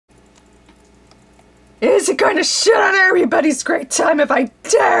Is it going to shit on everybody's great time if I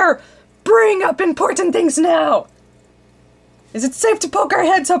dare bring up important things now? Is it safe to poke our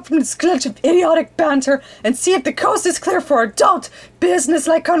heads up from this glitch of idiotic banter and see if the coast is clear for adult,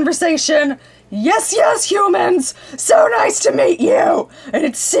 business-like conversation? Yes, yes, humans! So nice to meet you! And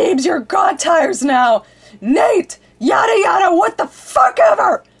it seems you're god tires now. Nate, yada yada, what the fuck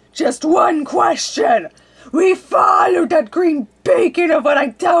ever! Just one question. We followed that green beacon of what I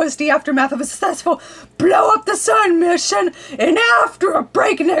doubt is the aftermath of a successful blow-up-the-sun mission, and after a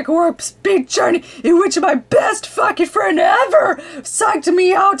breakneck warp-speed journey in which my best fucking friend ever psyched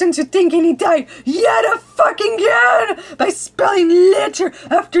me out into thinking he died yet a fucking again by spilling litter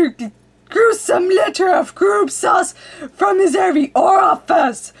after gruesome litter of group sauce from his every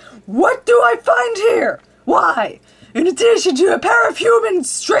orifice. What do I find here? Why? In addition to a pair of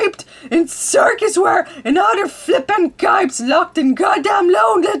humans draped in circus wear and other flippant gibes locked in goddamn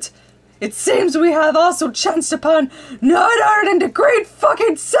lonelet, it seems we have also chanced upon none other than the great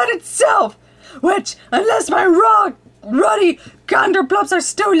fucking sun itself, which, unless my ruddy ganderblobs are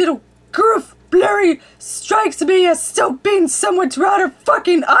still a little goof blurry, strikes me as still being somewhat rather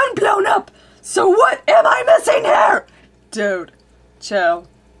fucking unblown up. So what am I missing here? Dude, chill.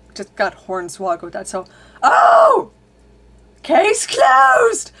 Just got hornswoggled, that's all. Oh! Case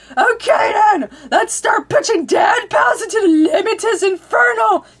closed! Okay then, let's start pitching dead pals into the limitless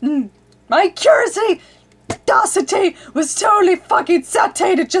inferno! My curiosity was totally fucking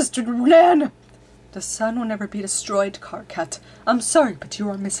satiated just then. The sun will never be destroyed, Carcat. I'm sorry, but you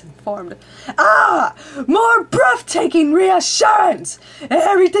are misinformed. Ah! More breathtaking reassurance!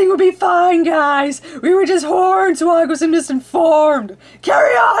 Everything will be fine, guys. We were just hornswoggles and misinformed.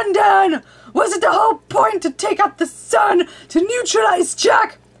 Carry on, then! Was it the whole point to take out the sun to neutralize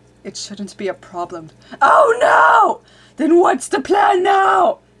Jack? It shouldn't be a problem. Oh no! Then what's the plan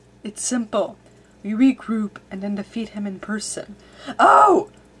now? It's simple. We regroup and then defeat him in person. Oh!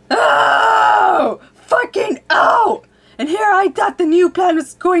 Oh! Fucking oh! And here I thought the new plan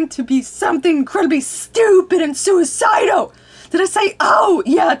was going to be something incredibly stupid and suicidal. Did I say oh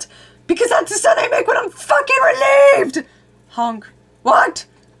yet? Because that's the sound I make when I'm fucking relieved! Honk. What?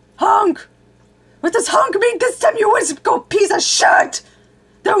 Honk! What does honk mean this time, you whimsical piece of shit?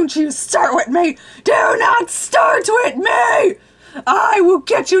 Don't you start with me! Do not start with me! I will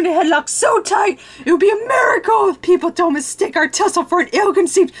get you in a headlock so tight, it will be a miracle if people don't mistake our tussle for an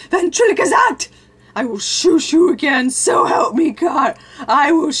ill-conceived ventriloquist act! I will shoosh you again, so help me God!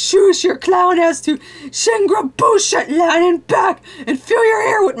 I will shoosh your clown ass to Shingra bullshit land and back, and fill your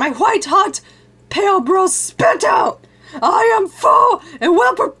ear with my white-hot, pale bro spit out! I am full and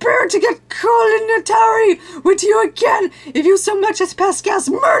well prepared to get culinary with you again if you so much as pass gas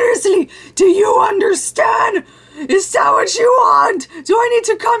murderously. Do you understand? Is that what you want? Do I need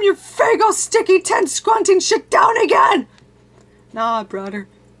to calm your fago sticky tent squunting shit down again? Nah, brother.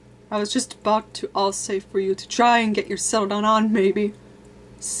 I was just about to all say for you to try and get your settled on maybe.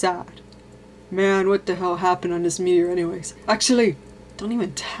 Sad. Man, what the hell happened on this meteor anyways? Actually, don't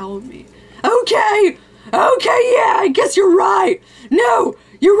even tell me. Okay! Okay, yeah, I guess you're right. No,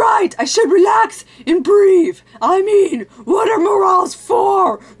 you're right. I should relax and breathe. I mean, what are morals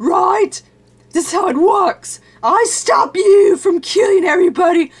for, right? This is how it works. I stop you from killing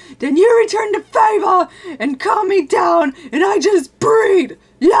everybody, then you return the favor and calm me down, and I just breathe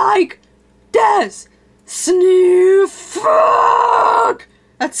like this. Sniff. Fuck!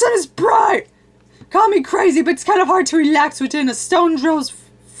 That sun is bright. Call me crazy, but it's kind of hard to relax within a stone throw's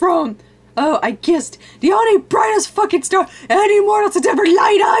from. Oh, I guessed. The only brightest fucking star any mortals had ever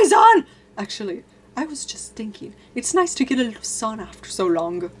laid eyes on! Actually, I was just thinking, it's nice to get a little sun after so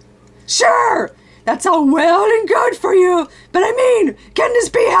long. Sure! That's all well and good for you, but I mean, can this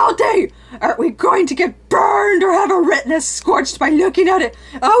be healthy? Aren't we going to get burned or have our retinas scorched by looking at it?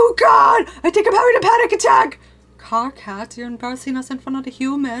 Oh God! I think I'm having a panic attack! Carcat, you're embarrassing us in front of the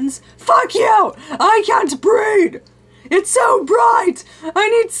humans. Fuck you! I can't breathe! It's so bright! I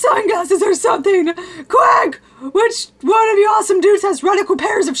need sunglasses or something! Quick! Which one of you awesome dudes has radical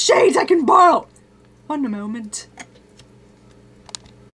pairs of shades I can borrow? One moment.